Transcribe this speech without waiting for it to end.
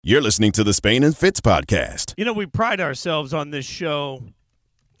You're listening to the Spain and Fitz podcast. You know, we pride ourselves on this show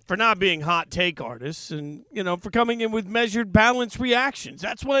for not being hot take artists and, for coming in with measured, balanced reactions.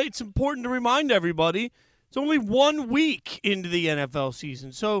 That's why it's important to remind everybody it's only 1 week into the NFL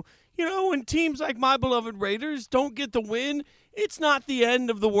season. So, when teams like my beloved Raiders don't get the win, it's not the end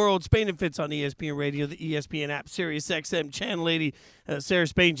of the world. Spain and Fitz on ESPN Radio, the ESPN app, Sirius XM, Channel 80, Sarah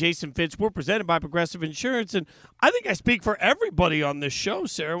Spain, Jason Fitz. We're presented by Progressive Insurance, and I think I speak for everybody on this show,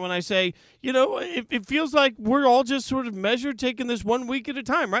 Sarah, when I say, it feels like we're all just sort of measured, taking this 1 week at a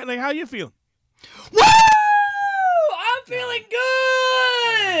time, right? Like, how you feeling? Woo! I'm feeling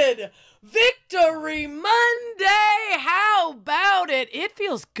good! Victory Monday! How about it? It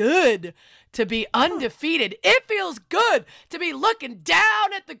feels good to be undefeated. It feels good to be looking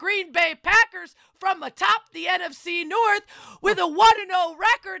down at the Green Bay Packers from atop the NFC North with a 1-0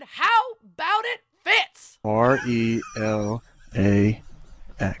 record. How about it, Fitz? RELAX.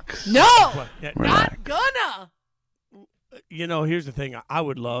 No, Relax. not gonna. Here's the thing. I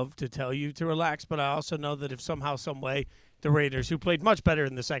would love to tell you to relax, but I also know that if somehow, some way, the Raiders, who played much better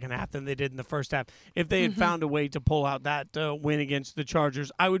in the second half than they did in the first half, if they had found a way to pull out that win against the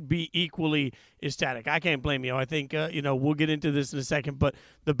Chargers, I would be equally ecstatic. I can't blame you. I think, we'll get into this in a second, but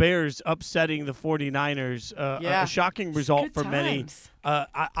the Bears upsetting the 49ers, a shocking result for many.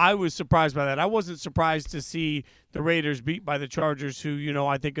 I was surprised by that. I wasn't surprised to see the Raiders beat by the Chargers, who,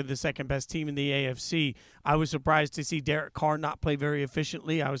 I think are the second-best team in the AFC. I was surprised to see Derek Carr not play very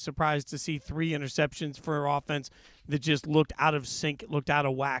efficiently. I was surprised to see 3 interceptions for an offense that just looked out of sync, looked out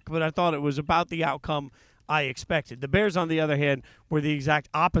of whack. But I thought it was about the outcome I expected. The Bears, on the other hand, were the exact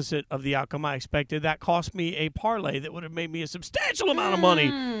opposite of the outcome I expected. That cost me a parlay that would have made me a substantial amount of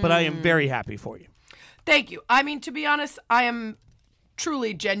money, but I am very happy for you. Thank you. I mean, to be honest, I am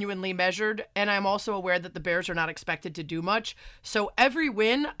truly, genuinely measured, and I'm also aware that the Bears are not expected to do much. So every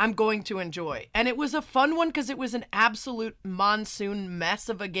win, I'm going to enjoy. And it was a fun one because it was an absolute monsoon mess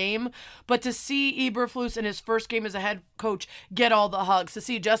of a game. But to see Eberflus in his first game as a head coach get all the hugs, to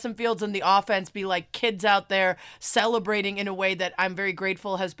see Justin Fields and the offense be like kids out there celebrating in a way that I'm very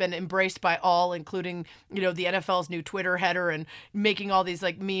grateful has been embraced by all, including, the NFL's new Twitter header and making all these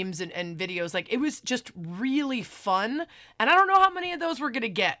like memes and videos. Like, it was just really fun. And I don't know how many of those we're going to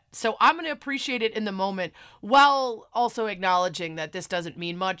get. So I'm going to appreciate it in the moment while also acknowledging that this doesn't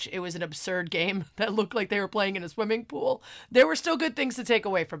mean much. It was an absurd game that looked like they were playing in a swimming pool. There were still good things to take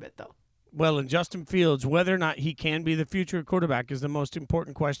away from it, though. Well, in Justin Fields, whether or not he can be the future quarterback is the most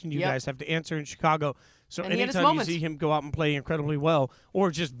important question you guys have to answer in Chicago. So And anytime you see him go out and play incredibly well, or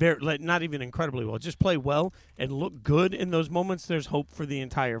just not even incredibly well, just play well and look good in those moments, there's hope for the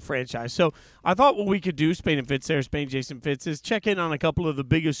entire franchise. So I thought what we could do, Spain and Fitz, Sarah Spain, Jason Fitz, is check in on a couple of the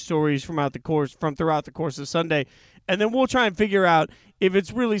biggest stories from throughout the course of Sunday, and then we'll try and figure out if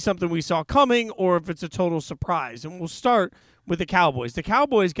it's really something we saw coming or if it's a total surprise. And we'll start with the Cowboys. The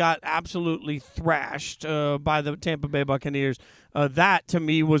Cowboys got absolutely thrashed by the Tampa Bay Buccaneers. That, to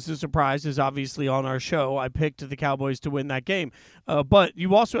me, was the surprise, is obviously on our show. I picked the Cowboys to win that game. But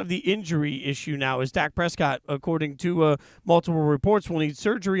you also have the injury issue now, as Dak Prescott, according to multiple reports, will need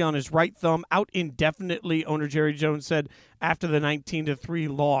surgery on his right thumb, out indefinitely, owner Jerry Jones said, after the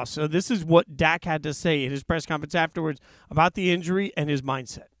 19-3 loss. So this is what Dak had to say at his press conference afterwards about the injury and his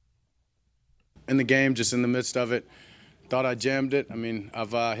mindset. In the game, just in the midst of it, thought I jammed it. I mean,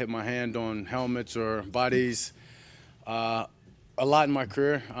 I've hit my hand on helmets or bodies a lot in my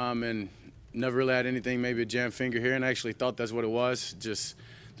career, and never really had anything, maybe a jammed finger here, and I actually thought that's what it was. Just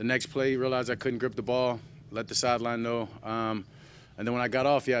the next play, realized I couldn't grip the ball, let the sideline know. And then when I got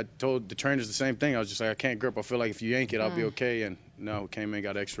off, I told the trainers the same thing. I was just like, I can't grip. I feel like if you yank it, I'll be okay. And no, came in,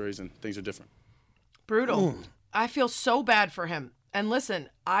 got x-rays, and things are different. Brutal. I feel so bad for him. And listen,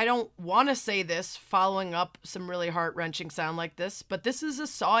 I don't want to say this following up some really heart-wrenching sound like this, but this is a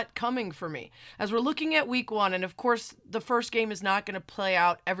saw it coming for me. As we're looking at week 1, and of course, the first game is not going to play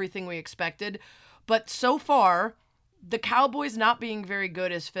out everything we expected, but so far, the Cowboys not being very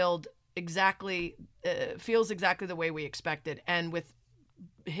good has feels exactly the way we expected. And with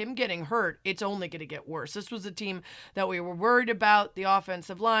him getting hurt, it's only going to get worse. This was a team that we were worried about the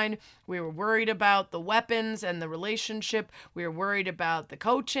offensive line. We were worried about the weapons and the relationship. We were worried about the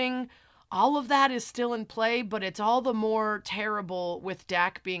coaching. All of that is still in play, but it's all the more terrible with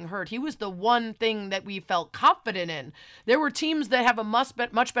Dak being hurt. He was the one thing that we felt confident in. There were teams that have a much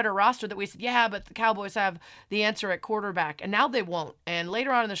better roster that we said, yeah, but the Cowboys have the answer at quarterback, and now they won't. And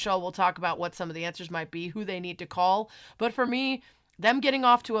later on in the show, we'll talk about what some of the answers might be, who they need to call. But for me, them getting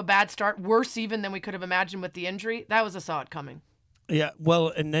off to a bad start, worse even than we could have imagined with the injury, that was a saw it coming. Yeah, well,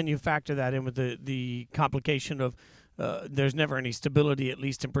 and then you factor that in with the complication of there's never any stability, at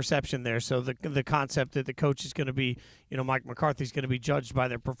least in perception there. So the concept that the coach is going to be, Mike McCarthy's going to be judged by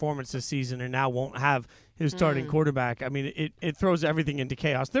their performance this season and now won't have his starting quarterback, I mean, it throws everything into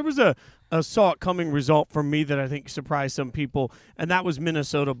chaos. There was a saw-it-coming result for me that I think surprised some people, and that was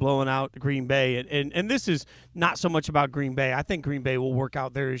Minnesota blowing out Green Bay. And this is not so much about Green Bay. I think Green Bay will work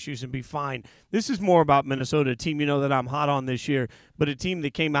out their issues and be fine. This is more about Minnesota, a team that I'm hot on this year, but a team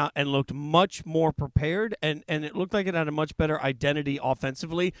that came out and looked much more prepared, and it looked like it had a much better identity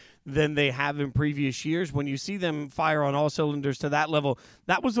offensively than they have in previous years. When you see them fire on all cylinders to that level,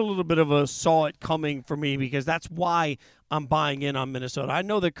 that was a little bit of a saw-it-coming for me, because that's why I'm buying in on Minnesota. I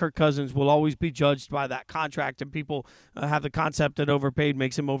know that Kirk Cousins will always be judged by that contract, and people have the concept that overpaid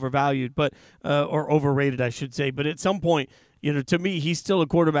makes him overvalued, or overrated, I should say. But at some point, to me, he's still a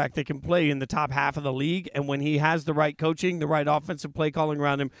quarterback that can play in the top half of the league, and when he has the right coaching, the right offensive play calling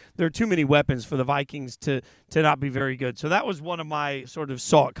around him, there are too many weapons for the Vikings to not be very good. So that was one of my sort of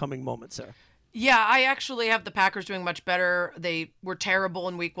saw-it-coming moments there. Yeah, I actually have the Packers doing much better. They were terrible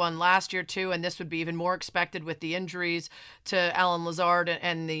in week 1 last year, too, and this would be even more expected with the injuries to Allen Lazard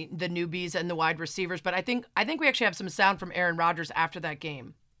and the newbies and the wide receivers. But I think we actually have some sound from Aaron Rodgers after that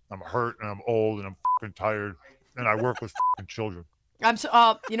game. I'm hurt, and I'm old, and I'm fucking tired, and I work with fucking children.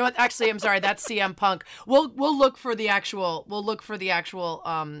 You know what? Actually, I'm sorry. That's CM Punk. We'll look for the actual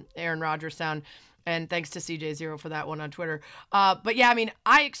Aaron Rodgers sound. And thanks to CJ0 for that one on Twitter. But yeah, I mean,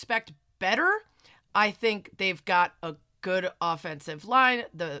 I expect better. I think they've got a good offensive line.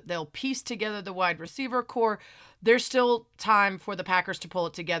 They'll piece together the wide receiver core. There's still time for the Packers to pull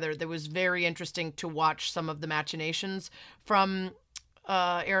it together. That was very interesting to watch some of the machinations from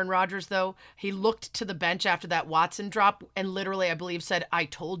Aaron Rodgers, though. He looked to the bench after that Watson drop and literally, I believe, said, "I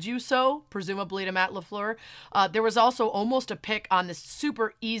told you so," presumably to Matt LaFleur. There was also almost a pick on this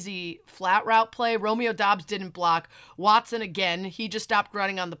super easy flat route play. Romeo Doubs didn't block. Watson, again, he just stopped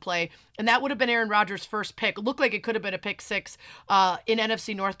running on the play. And that would have been Aaron Rodgers' first pick. It looked like it could have been a pick 6 in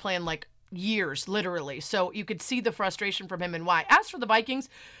NFC North play in like years, literally. So you could see the frustration from him and why. As for the Vikings,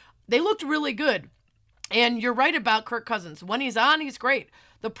 they looked really good. And you're right about Kirk Cousins. When he's on, he's great.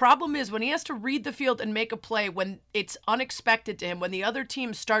 The problem is when he has to read the field and make a play when it's unexpected to him, when the other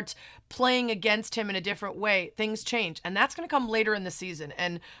team starts playing against him in a different way, things change. And that's going to come later in the season.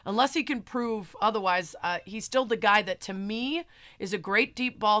 And unless he can prove otherwise, he's still the guy that, to me, is a great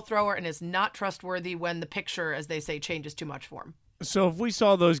deep ball thrower and is not trustworthy when the picture, as they say, changes too much for him. So if we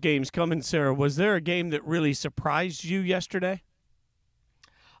saw those games coming, Sarah, was there a game that really surprised you yesterday?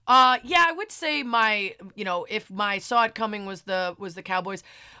 Yeah, I would say if my saw it coming was the Cowboys,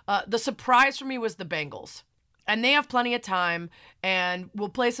 the surprise for me was the Bengals. And they have plenty of time, and we'll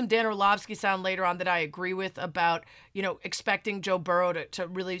play some Dan Orlovsky sound later on that I agree with about, expecting Joe Burrow to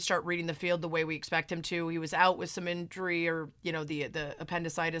really start reading the field the way we expect him to. He was out with some injury or, the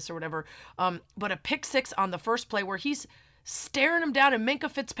appendicitis or whatever. But a pick 6 on the first play where he's staring him down, and Minkah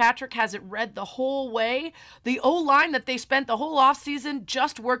Fitzpatrick has it read the whole way. The O-line that they spent the whole offseason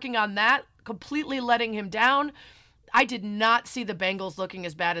just working on that, completely letting him down. I did not see the Bengals looking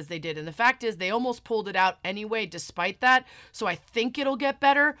as bad as they did. And the fact is, they almost pulled it out anyway, despite that. So I think it'll get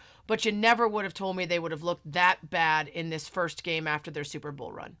better, but you never would have told me they would have looked that bad in this first game after their Super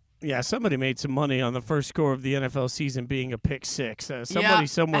Bowl run. Yeah, somebody made some money on the first score of the NFL season being a pick 6. Somebody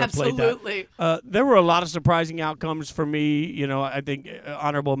somewhere played that. There were a lot of surprising outcomes for me. I think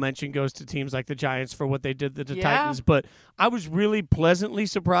honorable mention goes to teams like the Giants for what they did to the Titans. But I was really pleasantly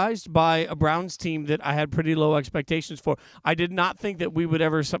surprised by a Browns team that I had pretty low expectations for. I did not think that we would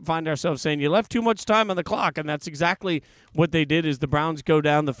ever find ourselves saying, you left too much time on the clock, and that's exactly what they did. Is the Browns go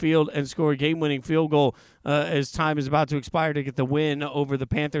down the field and score a game-winning field goal as time is about to expire to get the win over the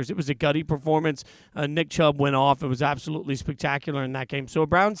Panthers. It was a gutty performance. Nick Chubb went off. It was absolutely spectacular in that game. So a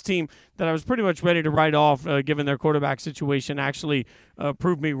Browns team that I was pretty much ready to write off given their quarterback situation actually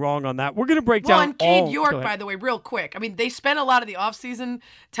proved me wrong on that. We're going to break down and Cade York, by the way, real quick. I mean, they spent a lot of the offseason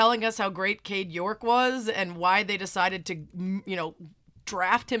telling us how great Cade York was and why they decided to,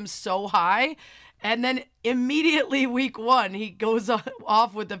 draft him so high. And then immediately week 1, he goes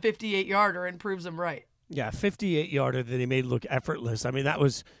off with the 58-yarder and proves them right. Yeah, 58-yarder that he made look effortless. I mean, that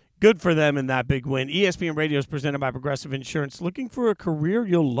was good for them in that big win. ESPN Radio is presented by Progressive Insurance. Looking for a career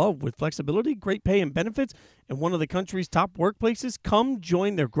you'll love with flexibility, great pay, and benefits, and one of the country's top workplaces? Come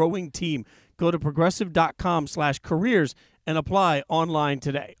join their growing team. Go to progressive.com/careers and apply online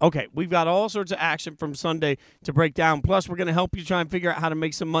today. Okay, we've got all sorts of action from Sunday to break down. Plus, we're going to help you try and figure out how to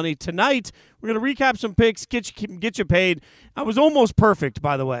make some money tonight. We're going to recap some picks, get you paid. I was almost perfect,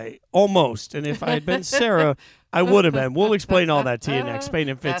 by the way, almost. And if I had been Sarah, I would have been. We'll explain all that to you next. Spain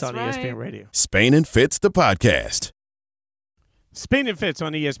and Fitz on ESPN Radio. Spain and Fitz, the podcast. Spain and Fitz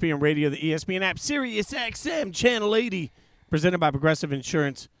on ESPN Radio, the ESPN app, Sirius XM, Channel 80, presented by Progressive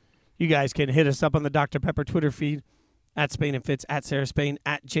Insurance. You guys can hit us up on the Dr. Pepper Twitter feed, at Spain and Fitz, at Sarah Spain,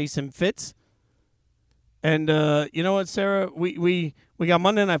 at Jason Fitz. And you know what, Sarah? We got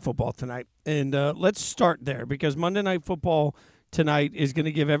Monday Night Football tonight. And let's start there, because Monday Night Football tonight is going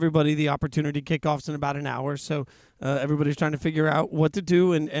to give everybody the opportunity. Kickoffs in about an hour, so everybody's trying to figure out what to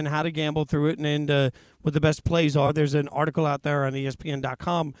do and how to gamble through it and what the best plays are. There's an article out there on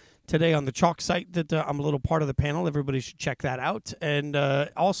ESPN.com today on the Chalk site that I'm a little part of the panel. Everybody should check that out. And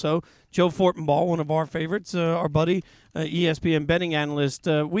also, Joe Fortenbaugh, one of our favorites, our buddy, ESPN betting analyst,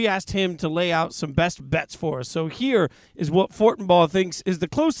 we asked him to lay out some best bets for us. So here is what Fortenbaugh thinks is the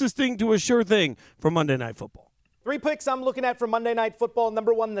closest thing to a sure thing for Monday Night Football. 3 picks I'm looking at for Monday Night Football.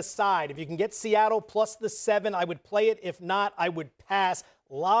 Number 1, the side. If you can get Seattle plus the 7, I would play it. If not, I would pass.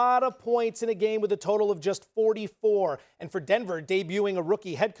 A lot of points in a game with a total of just 44. And for Denver, debuting a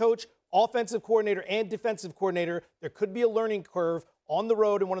rookie head coach, offensive coordinator, and defensive coordinator, there could be a learning curve on the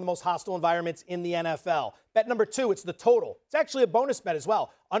road in one of the most hostile environments in the NFL. Bet number 2, it's the total. It's actually a bonus bet as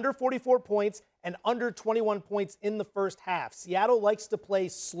well. Under 44 points and under 21 points in the first half. Seattle likes to play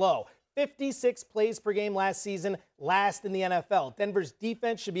slow. 56 plays per game last season, last in the NFL. Denver's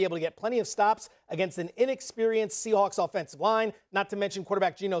defense should be able to get plenty of stops against an inexperienced Seahawks offensive line, not to mention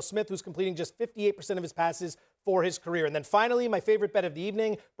quarterback Geno Smith, who's completing just 58% of his passes for his career. And then finally, my favorite bet of the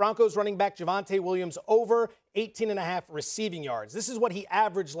evening, Broncos running back Javonte Williams over 18.5 receiving yards. This is what he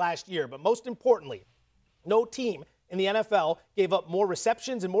averaged last year, but most importantly, no team in the NFL gave up more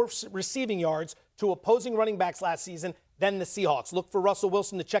receptions and more receiving yards to opposing running backs last season than the Seahawks. Look for Russell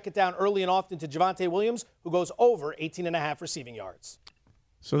Wilson to check it down early and often to Javonte Williams, who goes over 18.5 receiving yards.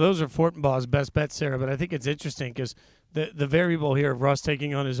 So those are Fortenbaugh's best bets, Sarah, but I think it's interesting because the variable here of Russ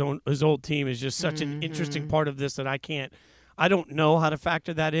taking on his old team is just such an interesting part of this that I don't know how to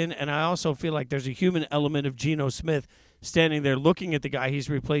factor that in, and I also feel like there's a human element of Geno Smith standing there looking at the guy he's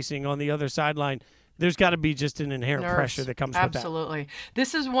replacing on the other sideline. There's got to be just an inherent pressure that comes with that. Absolutely.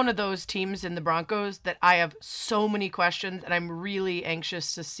 This is one of those teams in the Broncos that I have so many questions, and I'm really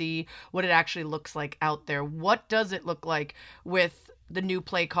anxious to see what it actually looks like out there. What does it look like with the new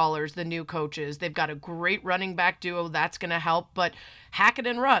play callers, the new coaches? They've got a great running back duo. That's going to help. But Hackett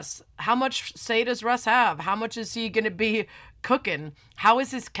and Russ, how much say does Russ have? How much is he going to be cooking? How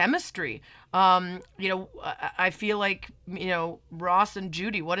is his chemistry? I feel like, Ross and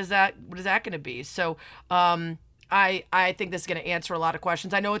Judy, what is that going to be? So, I think this is going to answer a lot of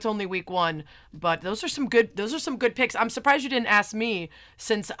questions. I know it's only week 1, but those are some good picks. I'm surprised you didn't ask me,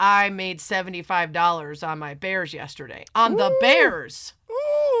 since I made $75 on my Bears yesterday. On the Bears.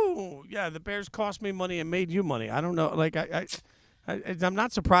 Ooh, yeah, the Bears cost me money and made you money. I don't know, like I'm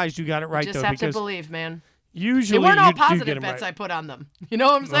not surprised you got it right, you though. Just have to believe, man. Usually, they weren't all you positive do get bets right. I put on them. You know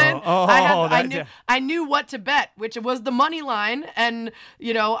what I'm saying? I knew what to bet, which was the money line, and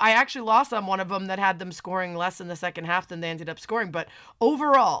I actually lost on one of them that had them scoring less in the second half than they ended up scoring. But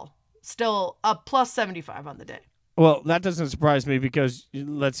overall, still a plus 75 on the day. Well, that doesn't surprise me because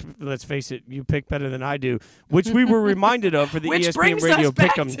let's face it, you pick better than I do, which we were reminded of for the ESPN Radio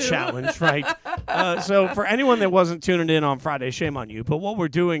Pick'em Challenge, right? So for anyone that wasn't tuning in on Friday, shame on you. But what we're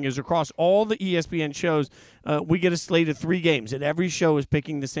doing is across all the ESPN shows, we get a slate of 3 games, and every show is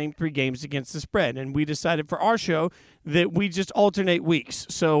picking the same 3 games against the spread. And we decided for our show that we just alternate weeks.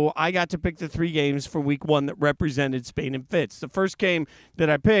 So I got to pick the 3 games for week 1 that represented Spain and Fitz. The first game that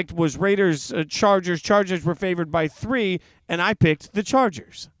I picked was Raiders Chargers. Chargers were favored by 3, and I picked the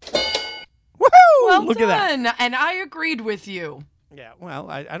Chargers. Woohoo! Well Look done. at that. And I agreed with you. Yeah, well,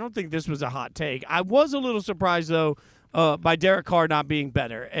 I don't think this was a hot take. I was a little surprised, though, by Derek Carr not being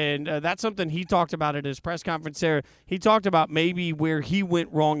better. And that's something he talked about at his press conference there. He talked about maybe where he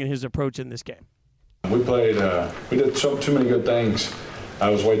went wrong in his approach in this game. We did too many good things. I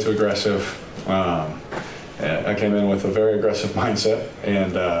was way too aggressive. I came in with a very aggressive mindset,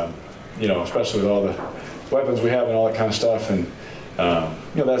 and especially with all the weapons we have and all that kind of stuff. And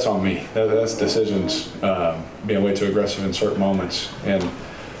that's on me. That's decisions, being way too aggressive in certain moments. And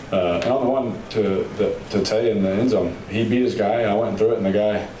on the one to Tay in the end zone, he beat his guy. I went and threw it, and the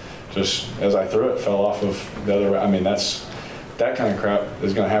guy just as I threw it fell off of the other. I mean, that kind of crap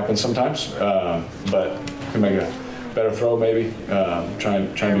is going to happen sometimes, but you can make a better throw maybe, try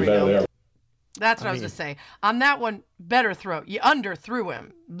and be better there. That's what I was going to say. On that one, better throw. You underthrew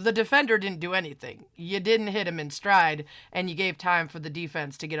him. The defender didn't do anything. You didn't hit him in stride, and you gave time for the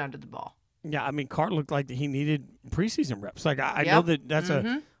defense to get under the ball. Yeah, I mean, Carr looked like he needed preseason reps. Like, I know that that's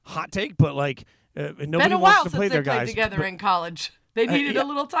a hot take, but, nobody wants to play their guys. Been a while since they played together in college. They needed a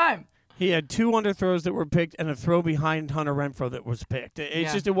little time. He had 2 underthrows that were picked and a throw behind Hunter Renfrow that was picked.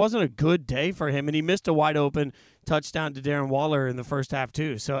 It's just, it wasn't a good day for him, and he missed a wide open touchdown to Darren Waller in the first half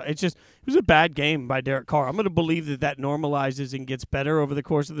too. So it was a bad game by Derek Carr. I'm going to believe that normalizes and gets better over the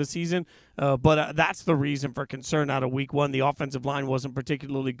course of the season, but that's the reason for concern out of week 1. The offensive line wasn't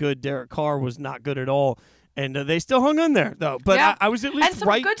particularly good. Derek Carr was not good at all. And they still hung in there, though. But I was at least and some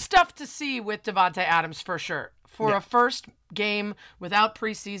right. good stuff to see with Davante Adams for sure. For a first game without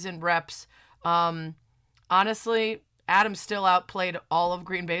preseason reps, honestly, Adams still outplayed all of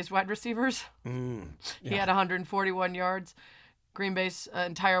Green Bay's wide receivers. He had 141 yards. Green Bay's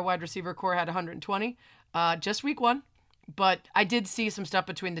entire wide receiver core had 120. Just week 1. But I did see some stuff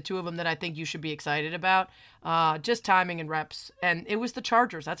between the two of them that I think you should be excited about. Just timing and reps. And it was the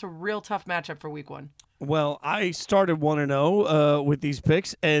Chargers. That's a real tough matchup for week 1. Well, I started 1-0 with these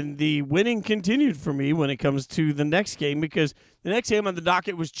picks, and the winning continued for me when it comes to the next game, because the next game on the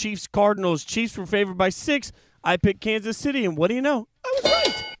docket was Chiefs-Cardinals. Chiefs were favored by 6. I picked Kansas City, and what do you know? I was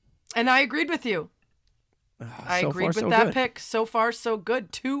right. And I agreed with you. I agreed with that pick. So far, so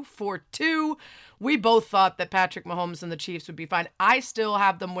good. 2 for 2. We both thought that Patrick Mahomes and the Chiefs would be fine. I still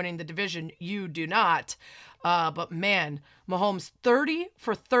have them winning the division. You do not. But, man, Mahomes 30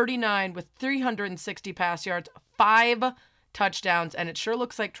 for 39 with 360 pass yards, 5 touchdowns, and it sure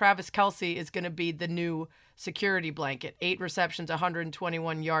looks like Travis Kelce is going to be the new security blanket. 8 receptions,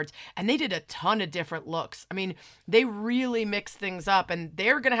 121 yards, and they did a ton of different looks. I mean, they really mixed things up, and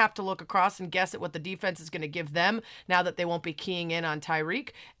they're going to have to look across and guess at what the defense is going to give them now that they won't be keying in on Tyreek,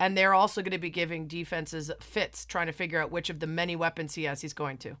 and they're also going to be giving defenses fits, trying to figure out which of the many weapons he's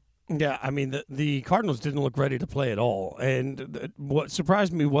going to. Yeah, I mean, the Cardinals didn't look ready to play at all. And what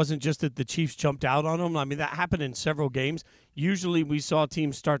surprised me wasn't just that the Chiefs jumped out on them. I mean, that happened in several games. Usually we saw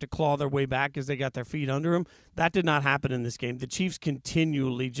teams start to claw their way back as they got their feet under them. That did not happen in this game. The Chiefs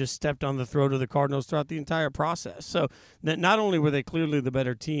continually just stepped on the throat of the Cardinals throughout the entire process. So that not only were they clearly the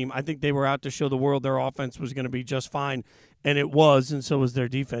better team, I think they were out to show the world their offense was going to be just fine. And it was, and so was their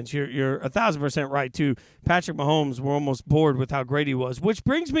defense. You're 1,000% right, too. Patrick Mahomes, we're almost bored with how great he was, which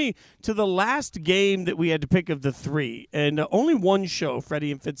brings me to the last game that we had to pick of the 3. And only one show,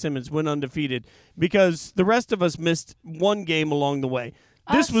 Freddie and Fitzsimmons, went undefeated because the rest of us missed one game along the way.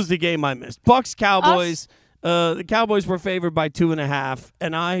 This was the game I missed. Bucs-Cowboys. The Cowboys were favored by 2.5,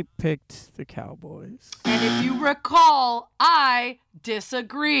 and I picked the Cowboys. And if you recall, I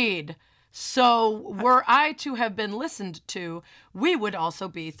disagreed. So were I to have been listened to, we would also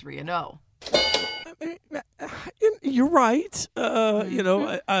be 3-0. You're right.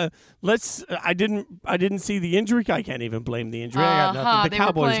 I didn't see the injury. I can't even blame the injury. I got nothing. The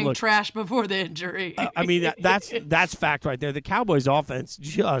Cowboys were playing trash before the injury. I mean, that's fact right there. The Cowboys offense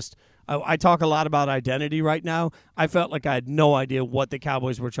I talk a lot about identity right now. I felt like I had no idea what the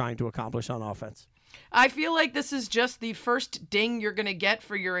Cowboys were trying to accomplish on offense. I feel like this is just the first ding you're going to get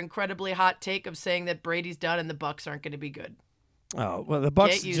for your incredibly hot take of saying that Brady's done and the Bucs aren't going to be good. Oh, well, the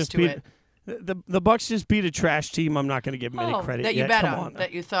Bucs just beat the Bucs just beat a trash team. I'm not going to give them any credit that you yet. bet Come on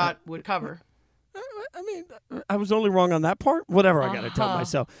that you thought would cover. I mean, I was only wrong on that part. Whatever, I got to tell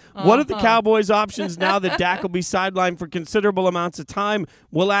myself. What are the Cowboys' options now that Dak will be sidelined for considerable amounts of time?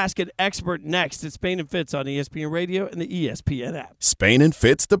 We'll ask an expert next. It's Spain and Fitz on ESPN Radio and the ESPN app. Spain and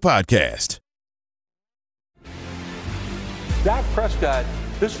Fitz, the podcast. Dak Prescott,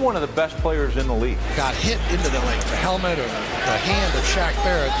 this is one of the best players in the league. Got hit into the helmet or the hand of Shaq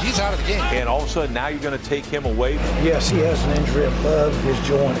Barrett. He's out of the game. And all of a sudden, now you're going to take him away. Yes, he has an injury above his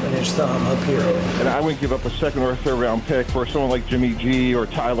joint and his thumb up here. And I wouldn't give up a second or a third round pick for someone like Jimmy G or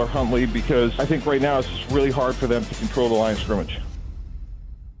Tyler Huntley because I think right now it's just really hard for them to control the line of scrimmage.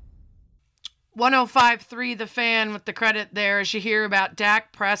 105.3 The Fan with the credit there as you hear about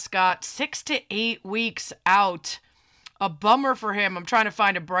Dak Prescott, 6 to 8 weeks out. A bummer for him. I'm trying to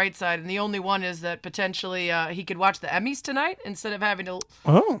find a bright side, and the only one is that potentially he could watch the Emmys tonight instead of having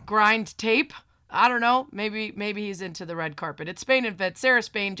to grind tape. I don't know. Maybe he's into the red carpet. It's Spain and Fitz, Sarah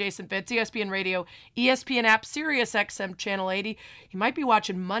Spain, Jason Fitz, ESPN Radio, ESPN app, Sirius XM Channel 80. He might be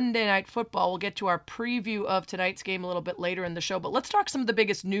watching Monday Night Football. We'll get to our preview of tonight's game a little bit later in the show. But let's talk some of the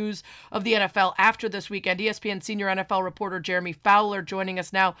biggest news of the NFL after this weekend. ESPN senior NFL reporter Jeremy Fowler joining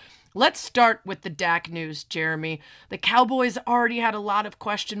us now. Let's start with the Dak news, Jeremy. The Cowboys already had a lot of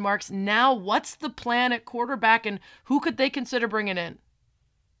question marks. Now, what's the plan at quarterback, and who could they consider bringing in?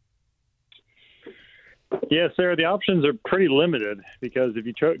 Yeah, Sarah, the options are pretty limited because if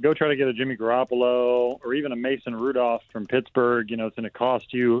you go try to get a Jimmy Garoppolo or even a Mason Rudolph from Pittsburgh, it's going to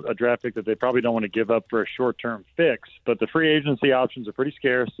cost you a draft pick that they probably don't want to give up for a short-term fix. But the free agency options are pretty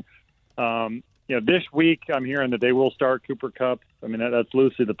scarce. this week I'm hearing that they will start Cooper Kupp. I mean, that's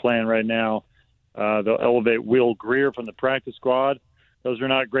loosely the plan right now. They'll elevate Will Greer from the practice squad. Those are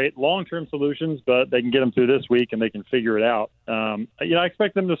not great long-term solutions, but they can get them through this week and they can figure it out. I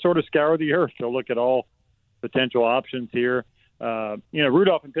expect them to sort of scour the earth. They'll look at all potential options here.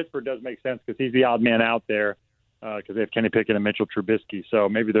 Rudolph in Pittsburgh does make sense because he's the odd man out there because they have Kenny Pickett and Mitchell Trubisky. So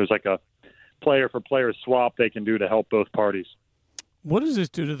maybe there's like a player-for-player swap they can do to help both parties. What does this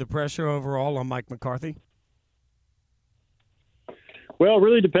do to the pressure overall on Mike McCarthy? Well, it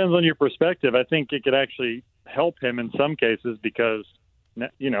really depends on your perspective. I think it could actually help him in some cases because,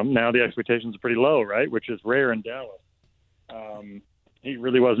 now the expectations are pretty low, right, which is rare in Dallas. He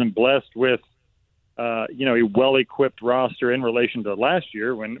really wasn't blessed with, a well-equipped roster in relation to last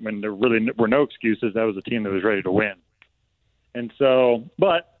year when there really were no excuses. That was a team that was ready to win. And so,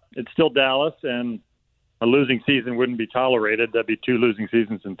 but it's still Dallas, and a losing season wouldn't be tolerated. That'd be 2 losing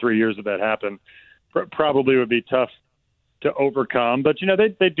seasons in 3 years if that happened. Probably would be tough to overcome. But,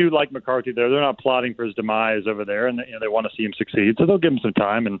 they do like McCarthy there. They're not plotting for his demise over there, and they want to see him succeed. So they'll give him some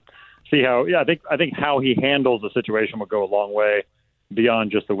time and see how – I think how he handles the situation will go a long way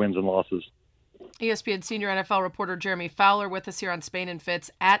beyond just the wins and losses. ESPN senior NFL reporter Jeremy Fowler with us here on Spain and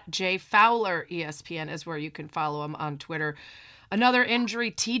Fitz at JFowler. ESPN is where you can follow him on Twitter. Another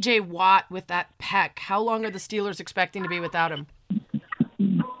injury, T.J. Watt with that pec. How long are the Steelers expecting to be without him?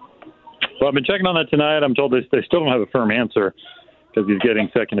 Well, I've been checking on that tonight. I'm told they still don't have a firm answer because he's getting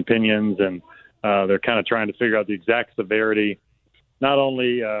second opinions, and they're kind of trying to figure out the exact severity, not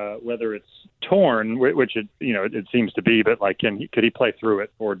only whether it's torn, which it seems to be, but like could he play through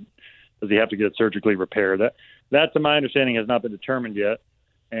it, or does he have to get it surgically repaired? That, to my understanding, has not been determined yet,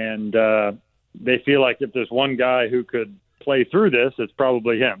 and they feel like if there's one guy who could play through this, it's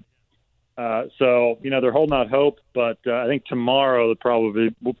probably him. So they're holding out hope, but I think tomorrow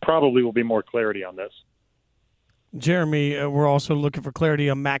probably will be more clarity on this. Jeremy, we're also looking for clarity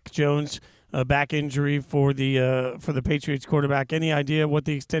on Mac Jones, back injury for the Patriots quarterback. Any idea what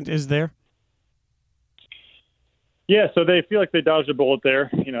the extent is there? Yeah, so they feel like they dodged a bullet there.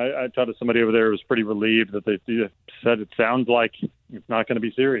 I talked to somebody over there who was pretty relieved that they said it sounds like it's not going to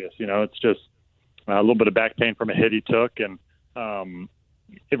be serious. It's just a little bit of back pain from a hit he took, and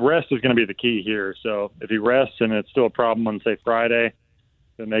if rest is going to be the key here. So if he rests and it's still a problem on, say, Friday,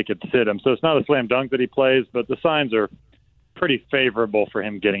 then they could sit him. So it's not a slam dunk that he plays, but the signs are pretty favorable for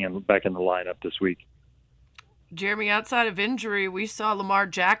him getting back in the lineup this week. Jeremy, outside of injury, we saw Lamar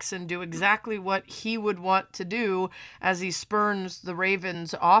Jackson do exactly what he would want to do as he spurns the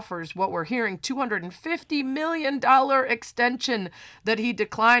Ravens' offers. What we're hearing, $250 million extension that he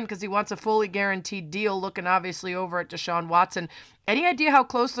declined because he wants a fully guaranteed deal, looking obviously over at Deshaun Watson. Any idea how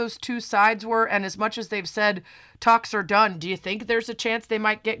close those two sides were? And as much as they've said talks are done, do you think there's a chance they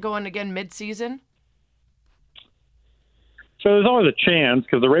might get going again mid-season? So there's always a chance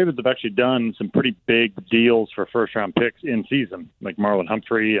because the Ravens have actually done some pretty big deals for first-round picks in season, like Marlon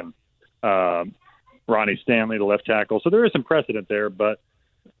Humphrey and Ronnie Stanley, the left tackle. So there is some precedent there, but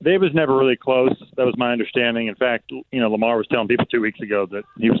they was never really close. That was my understanding. In fact, Lamar was telling people 2 weeks ago that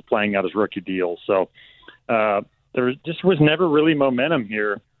he was playing out his rookie deal. So there just was never really momentum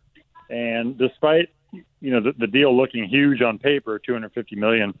here. And despite, the deal looking huge on paper, $250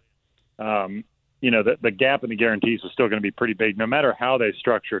 million, the gap in the guarantees was still going to be pretty big, no matter how they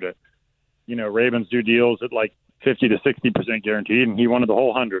structured it. Ravens do deals at like 50 to 60% guaranteed, and he wanted the whole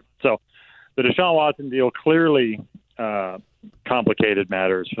 100. So the Deshaun Watson deal clearly complicated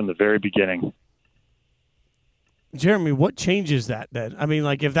matters from the very beginning. Jeremy, what changes that then? I mean,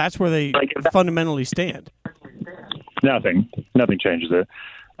 if that's where they fundamentally stand. Nothing changes it.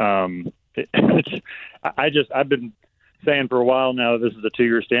 I've been saying for a while now this is a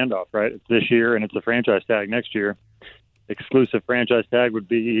 2-year standoff, right? It's this year and it's a franchise tag next year. Exclusive franchise tag would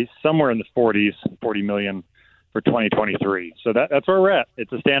be somewhere in the 40s, $40 million for 2023. So that's where we're at.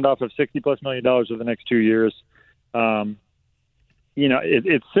 It's a standoff of $60+ million over the next 2 years.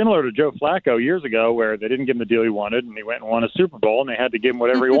 It's similar to Joe Flacco years ago where they didn't give him the deal he wanted and he went and won a Super Bowl and they had to give him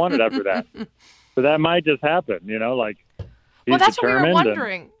whatever he wanted after that. So that might just happen, Well, that's what we were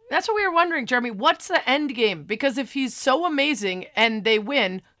wondering. That's what we were wondering, Jeremy. What's the end game? Because if he's so amazing and they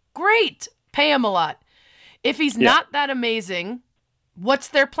win, great. Pay him a lot. If he's not that amazing, what's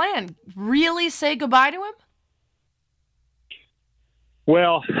their plan? Really say goodbye to him?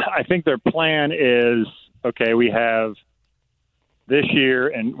 Well, I think their plan is, okay, we have this year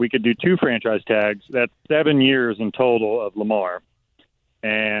and we could do 2 franchise tags. That's 7 years in total of Lamar.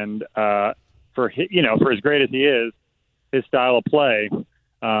 And for as great as he is, his style of play,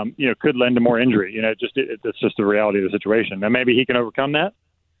 could lend to more injury. It's just the reality of the situation. Now, maybe he can overcome that,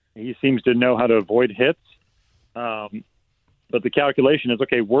 He seems to know how to avoid hits. But the calculation is,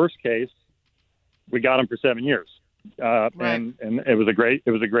 okay, worst case, we got him for 7 years. Right. And it was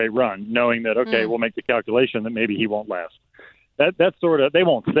a great run, knowing that, okay, we'll make the calculation that maybe he won't last. That's sort of, they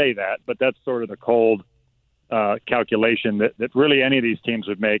won't say that, but that's sort of the cold calculation that really any of these teams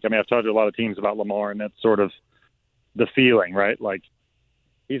would make. I mean, I've talked to a lot of teams about Lamar, and that's sort of the feeling, right? Like,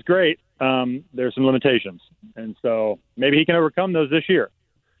 he's great. There's some limitations. And so maybe he can overcome those this year.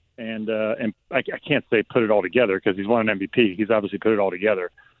 And I can't say put it all together because he's won an MVP. He's obviously put it all together.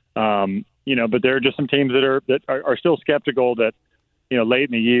 But there are just some teams that are still skeptical that, late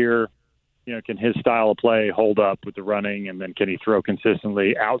in the year, can his style of play hold up with the running, and then can he throw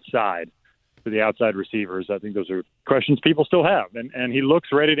consistently outside for the outside receivers? I think those are questions people still have, and he looks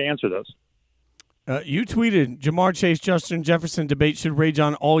ready to answer those. You tweeted, Jamar Chase, Justin Jefferson debate should rage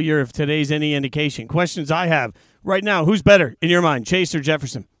on all year if today's any indication. Questions I have right now, who's better in your mind, Chase or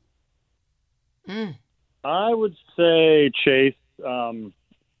Jefferson? I would say Chase.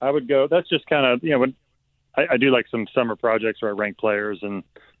 I would go, that's just kind of, when I do like some summer projects where I rank players, and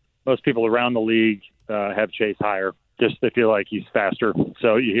most people around the league have Chase higher. Just they feel like he's faster,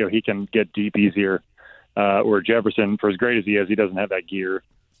 so he can get deep easier. Or Jefferson, for as great as he is, he doesn't have that gear.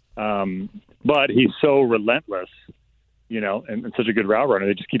 But he's so relentless, and such a good route runner.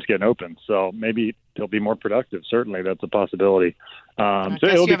 He just keeps getting open. So maybe he'll be more productive. Certainly, that's a possibility. I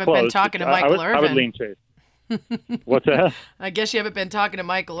guess you haven't been talking to Michael Irvin. I would lean Chase. What's that? I guess you haven't been talking to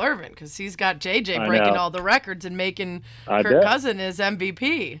Michael Irvin because he's got JJ breaking all the records and making Kirk Cousins his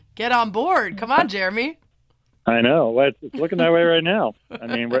MVP. Get on board. Come on, Jeremy. I know. Well, it's looking that way right now. I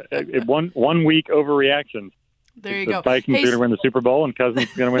mean, one week overreaction. There you go. The Vikings are going to win the Super Bowl, and Cousins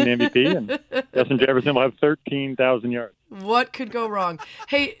is going to win the MVP, and Justin Jefferson will have 13,000 yards. What could go wrong?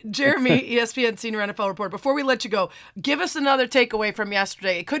 Hey, Jeremy, ESPN senior NFL reporter, before we let you go, give us another takeaway from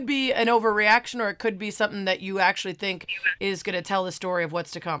yesterday. It could be an overreaction, or it could be something that you actually think is going to tell the story of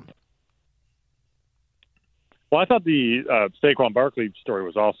what's to come. Well, I thought the Saquon Barkley story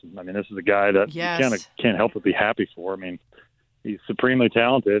was awesome. I mean, this is a guy that you kind of can't help but be happy for. I mean, he's supremely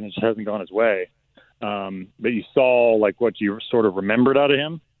talented, and it just hasn't gone his way. But you saw what you sort of remembered out of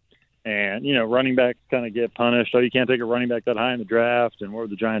him, and running backs kind of get punished. Oh, you can't take a running back that high in the draft, and what were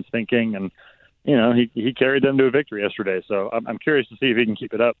the Giants thinking? And he carried them to a victory yesterday. So I'm curious to see if he can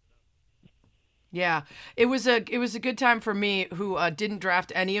keep it up. Yeah, it was a good time for me who didn't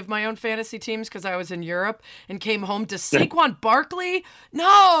draft any of my own fantasy teams because I was in Europe and came home to Saquon Barkley.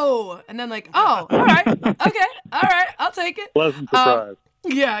 No, and then all right, okay, all right, I'll take it. Pleasant surprise.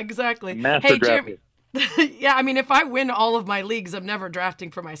 Yeah, exactly. Master Jeremy. Yeah, I mean, if I win all of my leagues, I'm never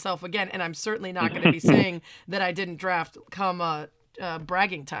drafting for myself again, and I'm certainly not going to be saying that I didn't draft come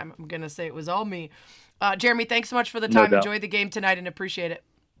bragging time. I'm going to say it was all me. Jeremy, thanks so much for the time. Enjoy the game tonight and appreciate it.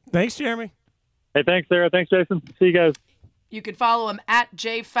 Thanks, Jeremy. Hey, thanks, Sarah. Thanks, Jason. See you guys. You can follow him at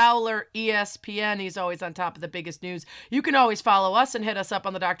JFowlerESPN. He's always on top of the biggest news. You can always follow us and hit us up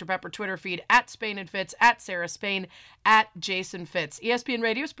on the Dr. Pepper Twitter feed at Spain and Fitz, at Sarah Spain, at Jason Fitz. ESPN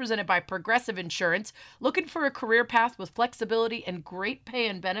Radio is presented by Progressive Insurance. Looking for a career path with flexibility and great pay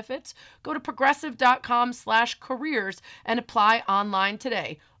and benefits? Go to progressive.com/careers and apply online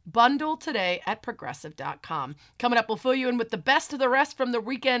today. Bundle today at progressive.com. Coming up, we'll fill you in with the best of the rest from the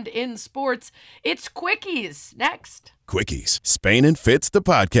weekend in sports. It's Quickies next. Quickies, Spain and Fitz, the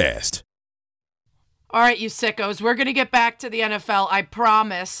podcast. All right, you sickos, we're going to get back to the NFL, I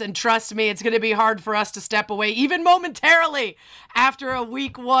promise. And trust me, it's going to be hard for us to step away, even momentarily, after a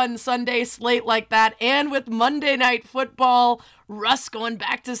week 1 Sunday slate like that. And with Monday Night Football, Russ going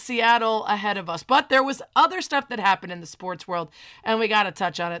back to Seattle ahead of us. But there was other stuff that happened in the sports world, and we got to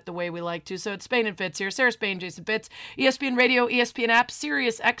touch on it the way we like to. So it's Spain and Fitz here. Sarah Spain, Jason Fitz, ESPN Radio, ESPN app,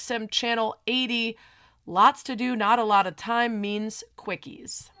 Sirius XM Channel 80. Lots to do, not a lot of time means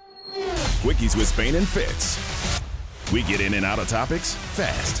Quickies. Quickies with Spain and Fitz. We get in and out of topics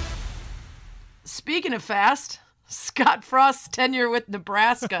fast. Speaking of fast, Scott Frost's tenure with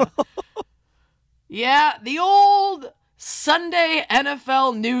Nebraska. Yeah, the old Sunday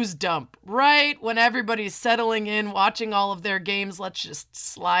NFL news dump, right? When everybody's settling in, watching all of their games, let's just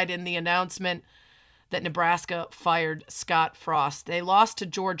slide in the announcement that Nebraska fired Scott Frost. They lost to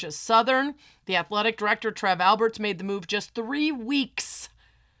Georgia Southern. The athletic director, Trev Alberts, made the move just 3 weeks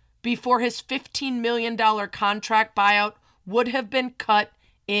before his $15 million contract buyout would have been cut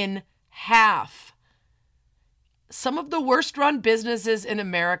in half. Some of the worst-run businesses in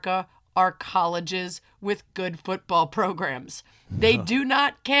America are colleges with good football programs. They do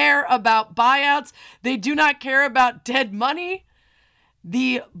not care about buyouts. They do not care about dead money.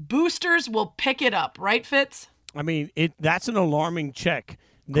 The boosters will pick it up, right, Fitz? I mean, that's an alarming check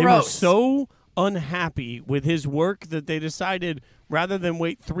They Gross. were so unhappy with his work that they decided rather than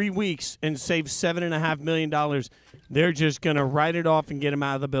wait 3 weeks and save $7.5 million, they're just going to write it off and get him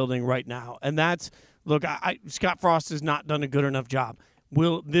out of the building right now. And that's, look, Scott Frost has not done a good enough job.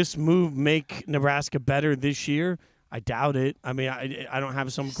 Will this move make Nebraska better this year? I doubt it. I mean, I don't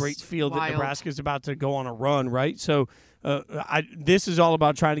have some great feel that Nebraska's about to go on a run, right? So this is all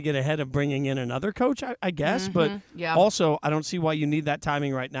about trying to get ahead of bringing in another coach, I guess. But also, I don't see why you need that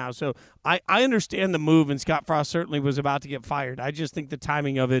timing right now. So I understand the move, and Scott Frost certainly was about to get fired. I just think the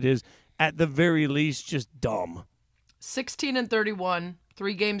timing of it is, at the very least, just dumb. 16-31,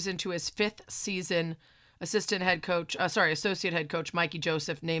 3 games into his 5th season. Associate head coach Mikey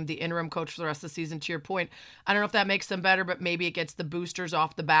Joseph named the interim coach for the rest of the season. To your point, I don't know if that makes them better, but maybe it gets the boosters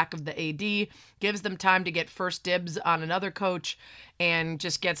off the back of the AD, gives them time to get first dibs on another coach, and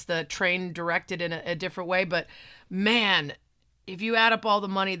just gets the train directed in a different way. But man, if you add up all the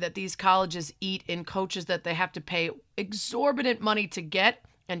money that these colleges eat in coaches that they have to pay exorbitant money to get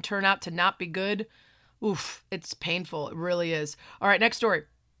and turn out to not be good, oof, it's painful. It really is. All right, next story.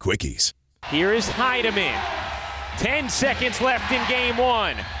 Quickies. Here is Heidemann. 10 seconds left in game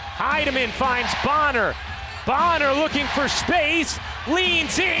 1. Heidemann finds Bonner. Bonner looking for space.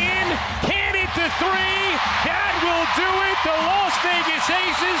 Leans in. Can hit the 3. That will do it. The Las Vegas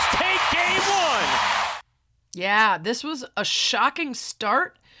Aces take game 1. Yeah, this was a shocking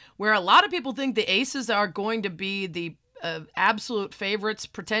start where a lot of people think the Aces are going to be the absolute favorites,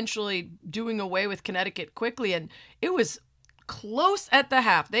 potentially doing away with Connecticut quickly. And it was close at the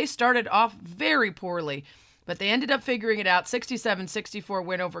half. They started off very poorly, but they ended up figuring it out. 67-64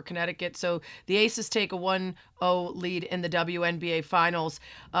 win over Connecticut. So the Aces take a 1-0 lead in the WNBA Finals.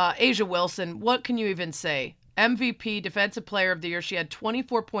 A'ja Wilson, what can you even say? MVP, Defensive Player of the Year. She had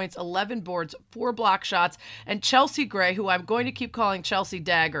 24 points, 11 boards, 4 block shots. And Chelsea Gray, who I'm going to keep calling Chelsea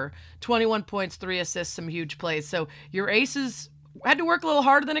Dagger, 21 points, 3 assists, some huge plays. So your Aces had to work a little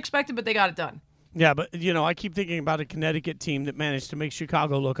harder than expected, but they got it done. Yeah, but, I keep thinking about a Connecticut team that managed to make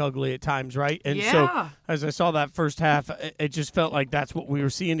Chicago look ugly at times, right? And so as I saw that first half, it just felt like that's what we were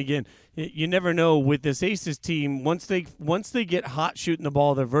seeing again. You never know with this Aces team. Once they get hot shooting the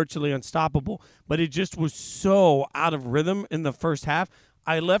ball, they're virtually unstoppable. But it just was so out of rhythm in the first half.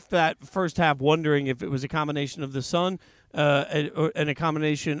 I left that first half wondering if it was a combination of the sun and a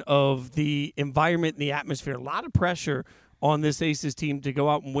combination of the environment and the atmosphere. A lot of pressure on this Aces team to go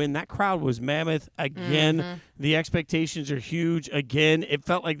out and win. That crowd was mammoth again. Mm-hmm. The expectations are huge again. It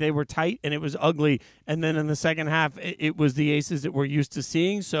felt like they were tight and it was ugly. And then in the second half, it was the Aces that we're used to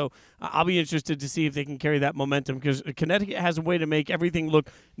seeing. So I'll be interested to see if they can carry that momentum, because Connecticut has a way to make everything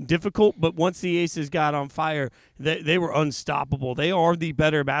look difficult. But once the Aces got on fire, they were unstoppable. They are the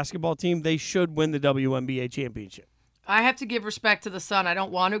better basketball team. They should win the WNBA championship. I have to give respect to the Sun. I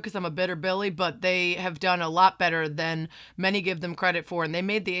don't want to because I'm a bitter Billy, but they have done a lot better than many give them credit for, and they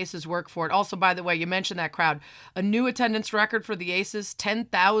made the Aces work for it. Also, by the way, you mentioned that crowd. A new attendance record for the Aces,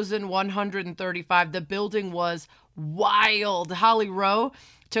 10,135. The building was wild. Holly Rowe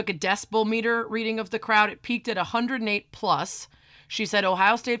took a decibel meter reading of the crowd. It peaked at 108 plus. She said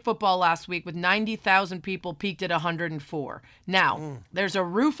Ohio State football last week with 90,000 people peaked at 104. Now, there's a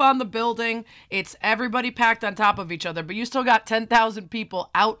roof on the building. It's everybody packed on top of each other, but you still got 10,000 people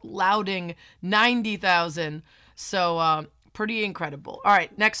out louding 90,000. So, pretty incredible. All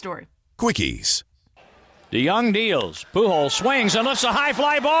right, next story. Quickies. DeYoung deals. Pujols swings and lifts a high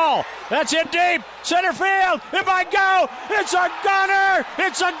fly ball. That's it deep. Center field. It might go. It's a gunner.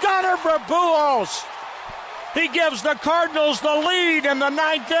 It's a gunner for Pujols. He gives the Cardinals the lead in the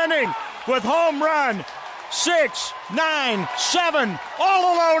 9th inning with home run 6, 9, 7,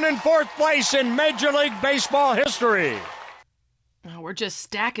 all alone in 4th place in Major League Baseball history. We're just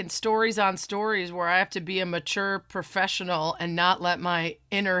stacking stories on stories where I have to be a mature professional and not let my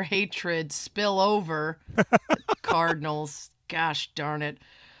inner hatred spill over. Cardinals, gosh darn it.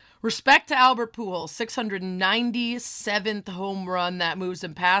 Respect to Albert Pujols, 697th home run. That moves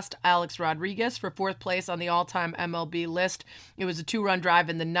him past Alex Rodriguez for 4th place on the all-time MLB list. It was a 2-run drive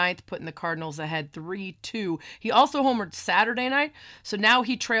in the 9th, putting the Cardinals ahead 3-2. He also homered Saturday night, so now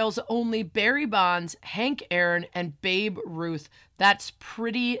he trails only Barry Bonds, Hank Aaron, and Babe Ruth. That's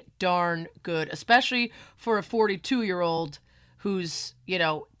pretty darn good, especially for a 42-year-old who's,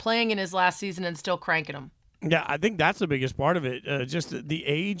 playing in his last season and still cranking them. Yeah, I think that's the biggest part of it. Just the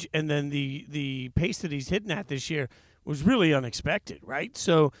age and then the pace that he's hitting at this year was really unexpected, right?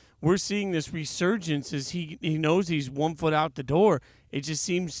 So we're seeing this resurgence as he knows he's 1 foot out the door, it just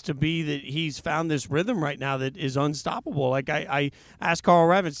seems to be that he's found this rhythm right now that is unstoppable. Like I asked Carl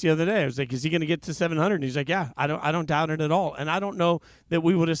Ravitz the other day, I was like, is he going to get to 700? And he's like, yeah, I don't doubt it at all. And I don't know that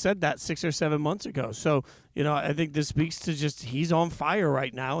we would have said that 6 or 7 months ago. So, I think this speaks to just he's on fire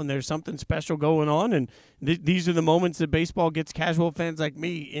right now, and there's something special going on. And these are the moments that baseball gets casual fans like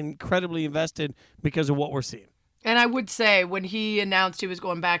me incredibly invested because of what we're seeing. And I would say when he announced he was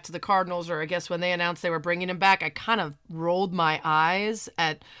going back to the Cardinals, or I guess when they announced they were bringing him back, I kind of rolled my eyes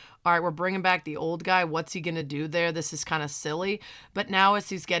at, all right, we're bringing back the old guy. What's he going to do there? This is kind of silly. But now as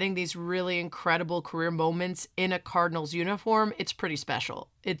he's getting these really incredible career moments in a Cardinals uniform, it's pretty special.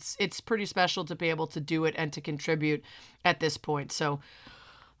 It's pretty special to be able to do it and to contribute at this point. So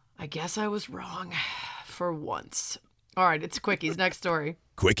I guess I was wrong for once. All right, it's Quickies. Next story.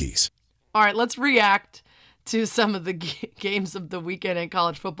 Quickies. All right, let's react to some of the games of the weekend in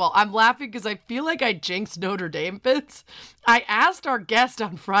college football. I'm laughing because I feel like I jinxed Notre Dame, Fitz. I asked our guest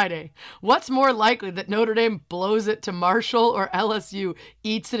on Friday, what's more likely, that Notre Dame blows it to Marshall or LSU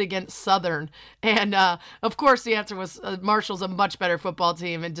eats it against Southern? And of course the answer was Marshall's a much better football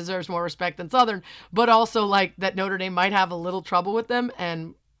team and deserves more respect than Southern, but also like that Notre Dame might have a little trouble with them,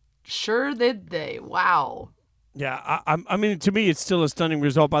 and sure did they. Wow. Yeah, I mean, to me, it's still a stunning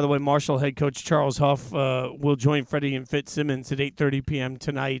result. By the way, Marshall head coach Charles Huff will join Freddie and Fitzsimmons at 8:30 p.m.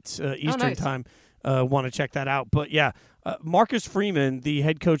 tonight Eastern time. Want to check that out. But, yeah, Marcus Freeman, the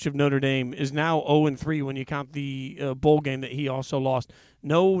head coach of Notre Dame, is now 0-3 when you count the bowl game that he also lost.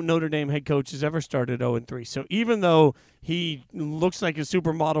 No Notre Dame head coach has ever started 0-3. So even though he looks like a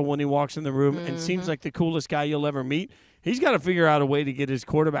supermodel when he walks in the room and seems like the coolest guy you'll ever meet, he's got to figure out a way to get his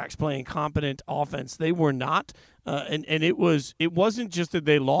quarterbacks playing competent offense. They were not, and it wasn't just that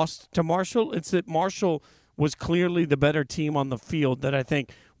they lost to Marshall. It's that Marshall was clearly the better team on the field that I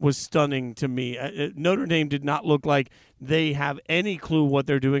think was stunning to me. Notre Dame did not look like they have any clue what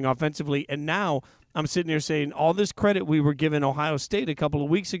they're doing offensively, and now I'm sitting here saying all this credit we were giving Ohio State a couple of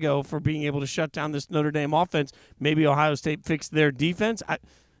weeks ago for being able to shut down this Notre Dame offense. Maybe Ohio State fixed their defense.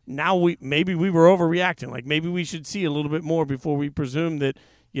 Now we were overreacting. Like maybe we should see a little bit more before we presume that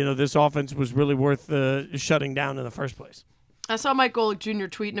this offense was really worth shutting down in the first place. I saw Mike Golick Jr.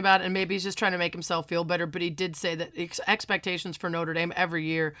 tweeting about it, and maybe he's just trying to make himself feel better, but he did say that expectations for Notre Dame every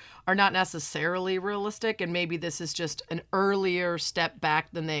year are not necessarily realistic, and maybe this is just an earlier step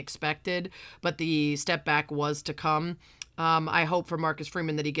back than they expected, but the step back was to come. I hope for Marcus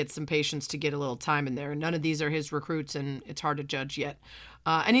Freeman that he gets some patience to get a little time in there. None of these are his recruits, and it's hard to judge yet.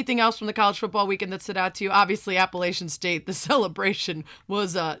 Anything else from the college football weekend that stood out to you? Obviously, Appalachian State, the celebration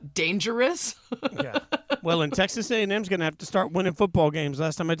was dangerous. Yeah. Well, and Texas A&M's going to have to start winning football games.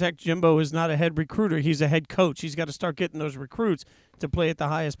 Last time I checked, Jimbo is not a head recruiter. He's a head coach. He's got to start getting those recruits to play at the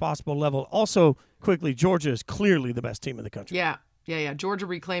highest possible level. Also, quickly, Georgia is clearly the best team in the country. Yeah. Georgia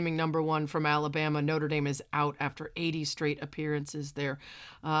reclaiming #1 from Alabama. Notre Dame is out after 80 straight appearances there.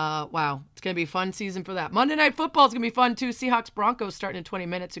 Wow. It's going to be a fun season for that. Monday Night Football is going to be fun, too. Seahawks-Broncos starting in 20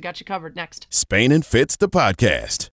 minutes. We got you covered next. Spain and Fitz, the podcast.